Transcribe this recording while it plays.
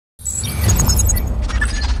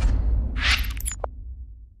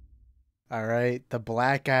All right, the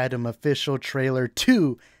Black Adam official trailer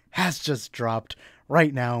 2 has just dropped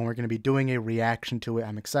right now, and we're going to be doing a reaction to it.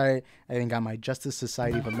 I'm excited. I even got my Justice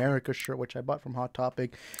Society of America shirt, which I bought from Hot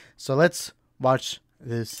Topic. So let's watch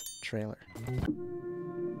this trailer.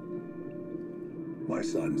 My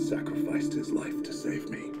son sacrificed his life to save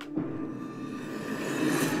me.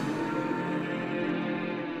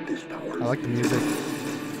 These powers I like the music.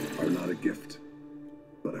 are not a gift,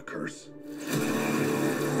 but a curse.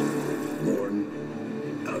 Born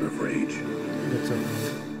out of rage. It's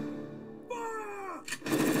okay.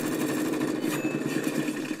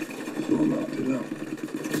 Will not do that.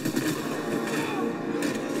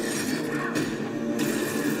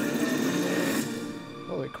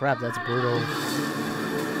 Holy crap, that's brutal.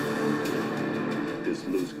 This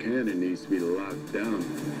loose cannon needs to be locked down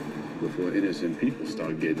before innocent people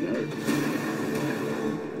start getting hurt.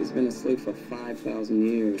 He's been asleep for 5,000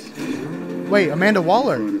 years. Wait, Amanda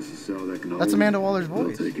Waller. Trying to sell that technology. That's Amanda Waller's They'll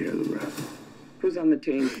voice. take care of the rest. Who's on the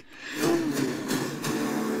team?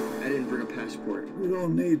 I didn't bring a passport. We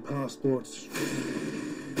don't need passports.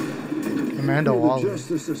 Amanda We're the Waller.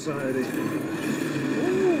 Justice Society.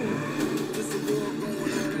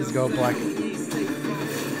 Let's go, Black.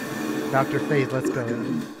 Dr. Faith, let's go.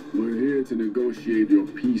 We're here to negotiate your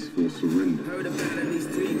peaceful surrender.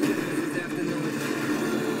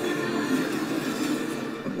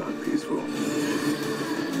 I'm not peaceful.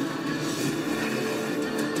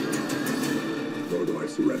 Nor do I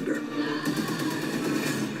surrender.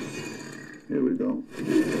 Here we go.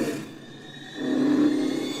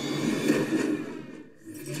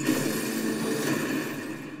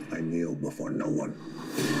 I kneel before no one.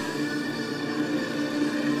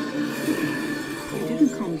 You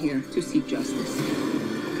didn't come here to seek justice.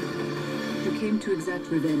 You came to exact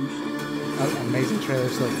revenge. Amazing trailer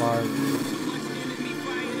so far.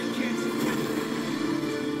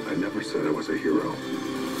 I never said I was a hero.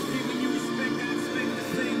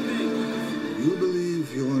 You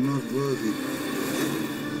believe you are not worthy,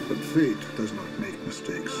 but fate does not make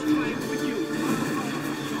mistakes.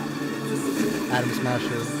 Adam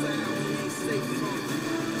Smasher.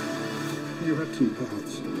 You have two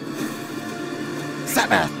paths.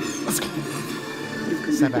 Sabbath! Let's go. You can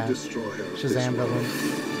be the Sabbath. destroyer of this Shazam world, villain.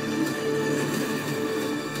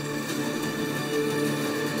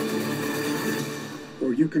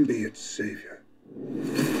 or you can be its savior.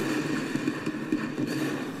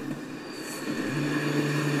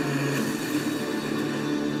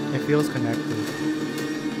 It feels connected.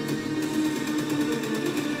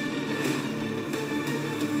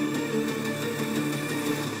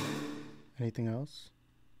 Anything else?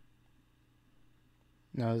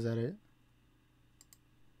 No, is that it?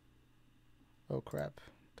 Oh crap.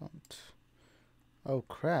 Don't. Oh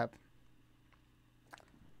crap.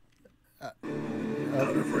 Out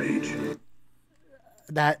of rage.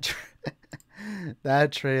 That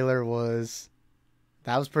that trailer was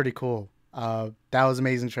pretty cool. That was an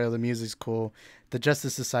amazing trailer. The music's cool. The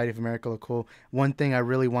Justice Society of America look cool. One thing I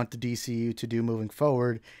really want the DCU to do moving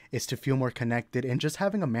forward is to feel more connected, and just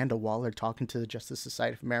having Amanda Waller talking to the Justice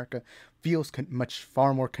Society of America feels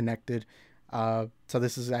far more connected. So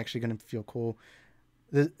this is actually going to feel cool.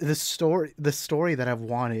 The story that I've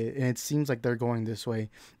wanted, and it seems like they're going this way.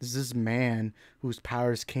 Is this man whose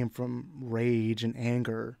powers came from rage and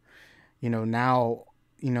anger. You know, now,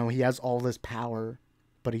 you know, he has all this power,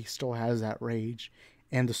 but he still has that rage.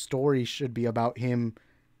 And the story should be about him,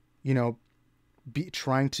 you know,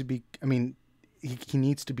 trying to be, I mean, he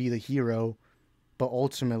needs to be the hero, but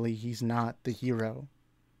ultimately he's not the hero,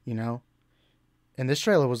 you know? And this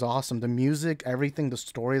trailer was awesome. The music, everything, the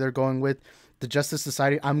story they're going with, the Justice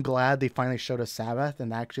Society. I'm glad they finally showed us Sabbath,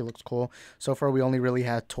 and that actually looks cool. So far, we only really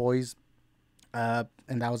had toys, and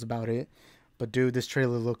that was about it. But dude, this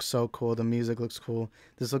trailer looks so cool. The music looks cool.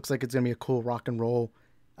 This looks like it's gonna be a cool rock and roll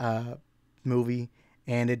movie,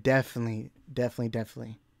 and it definitely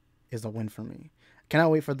is a win for me.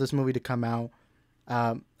 Cannot wait for this movie to come out.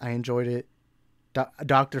 I enjoyed it.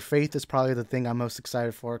 Dr. Faith is probably the thing I'm most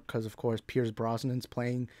excited for, because of course Pierce Brosnan's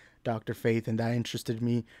playing Dr. Faith, and that interested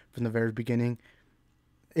me from the very beginning.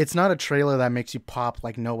 It's not a trailer that makes you pop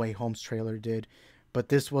like No Way Home's trailer did, but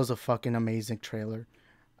this was a fucking amazing trailer.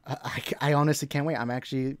 I honestly can't wait.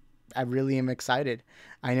 I really am excited.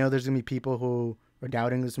 I know there's gonna be people who are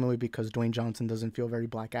doubting this movie because Dwayne Johnson doesn't feel very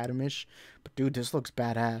Black Adam-ish, but dude, this looks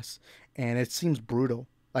badass, and it seems brutal.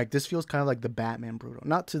 Like, this feels kind of like the Batman brutal,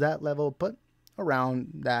 not to that level, but around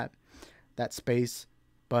that space.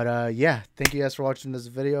 But yeah, thank you guys for watching this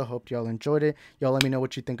video. Hope y'all enjoyed it. Y'all let me know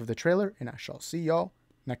what you think of the trailer, and I shall see y'all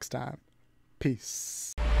next time.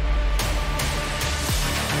 Peace.